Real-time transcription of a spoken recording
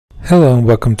Hello and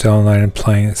welcome to Online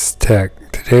Appliance Tech.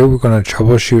 Today we're going to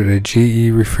troubleshoot a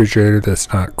GE refrigerator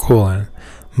that's not cooling.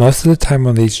 Most of the time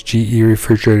on these GE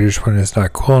refrigerators when it's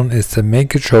not cooling, it's the main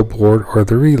control board or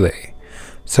the relay.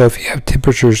 So if you have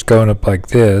temperatures going up like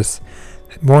this,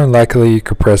 more than likely your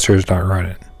compressor is not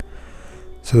running.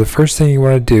 So the first thing you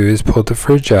want to do is pull the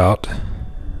fridge out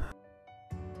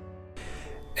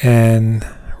and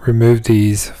remove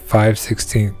these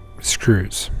 5/16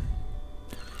 screws.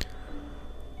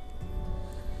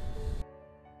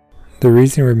 The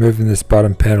reason removing this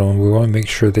bottom panel, we want to make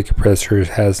sure the compressor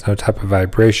has no type of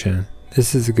vibration.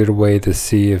 This is a good way to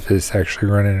see if it's actually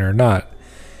running or not.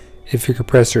 If your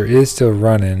compressor is still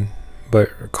running but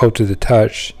cold to the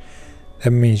touch, that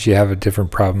means you have a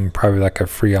different problem, probably like a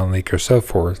freon leak or so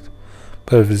forth.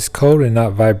 But if it's cold and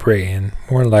not vibrating,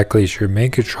 more likely it's your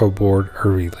main control board or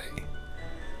relay.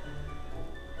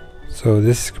 So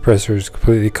this compressor is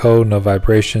completely cold, no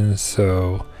vibrations,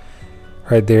 so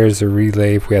right there is a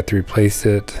relay if we have to replace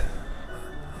it.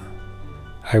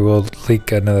 I will link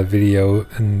another video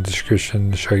in the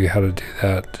description to show you how to do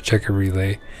that, to check a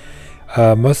relay.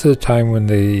 Most of the time when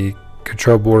the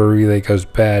control board or relay goes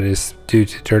bad, it's due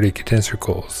to dirty condenser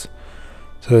coils.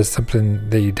 So that's something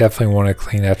that you definitely want to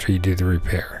clean after you do the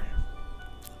repair.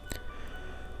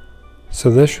 So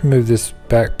let's remove this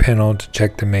back panel to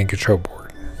check the main control board.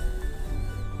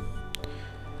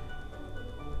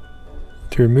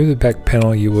 To remove the back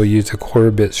panel, you will use a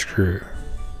 1/4 bit screw.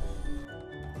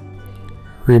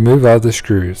 Remove all the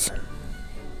screws.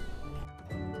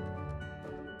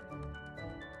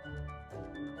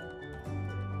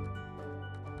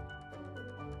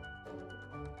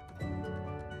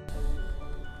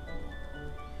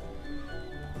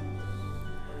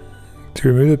 To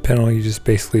remove the panel, you just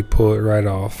basically pull it right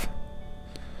off.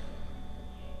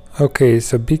 Okay,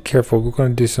 so be careful. We're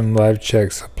going to do some live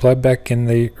checks. So plug back in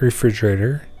the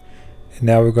refrigerator, and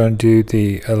now we're going to do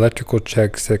the electrical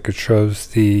checks that controls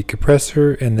the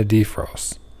compressor and the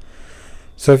defrost.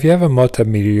 So if you have a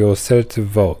multimeter, you'll set it to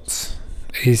volts,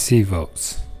 AC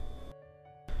volts,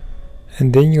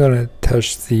 and then you're going to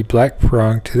touch the black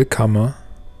prong to the comma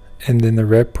and then the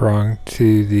red prong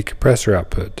to the compressor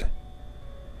output,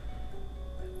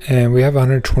 and we have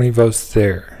 120 volts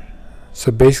there. So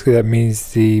basically that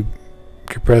means the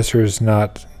compressor is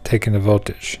not taking the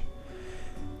voltage.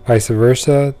 Vice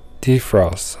versa,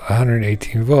 defrost,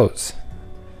 118 volts.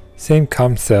 Same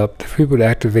concept. If we would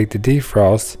activate the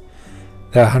defrost,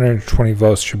 that 120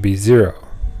 volts should be 0.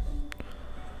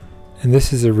 And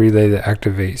this is a relay that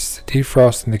activates the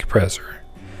defrost and the compressor.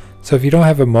 So if you don't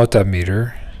have a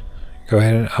multimeter, go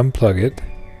ahead and unplug it.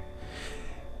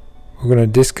 We're going to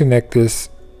disconnect this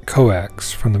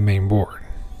coax from the main board.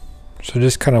 So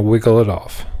just kind of wiggle it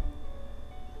off.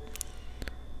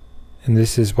 And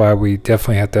this is why we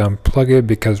definitely have to unplug it,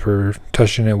 because we're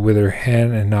touching it with our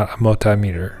hand and not a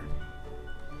multimeter.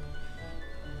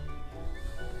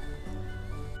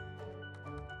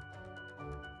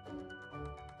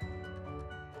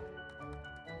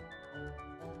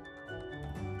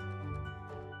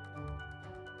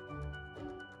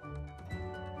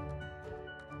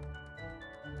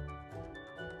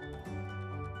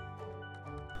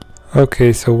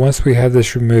 Okay, so once we have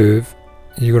this removed,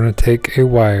 you're going to take a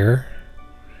wire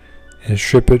and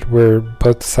strip it where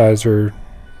both sides are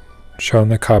showing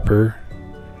the copper,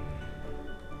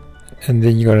 and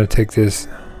then you're going to take this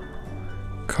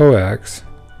coax,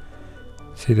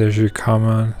 see there's your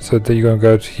common, so that you're going to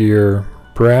go to your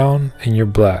brown and your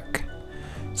black.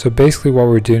 So basically what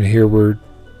we're doing here, we're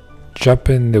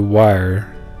jumping the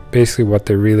wire. Basically what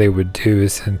the relay would do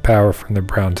is send power from the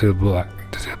brown to the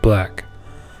black.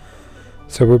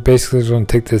 So we're basically going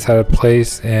to take this out of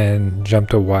place and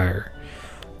jump the wire.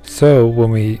 So when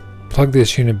we plug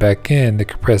this unit back in, the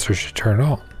compressor should turn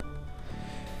on.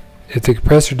 If the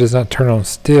compressor does not turn on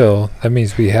still, that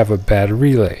means we have a bad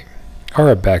relay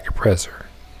or a bad compressor.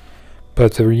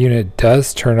 But if the unit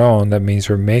does turn on, that means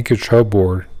our main control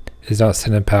board is not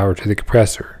sending power to the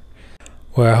compressor.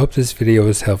 Well, I hope this video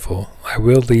was helpful. I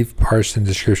will leave parts in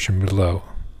the description below.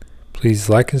 Please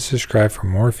like and subscribe for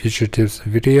more future tips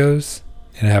and videos,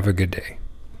 and have a good day.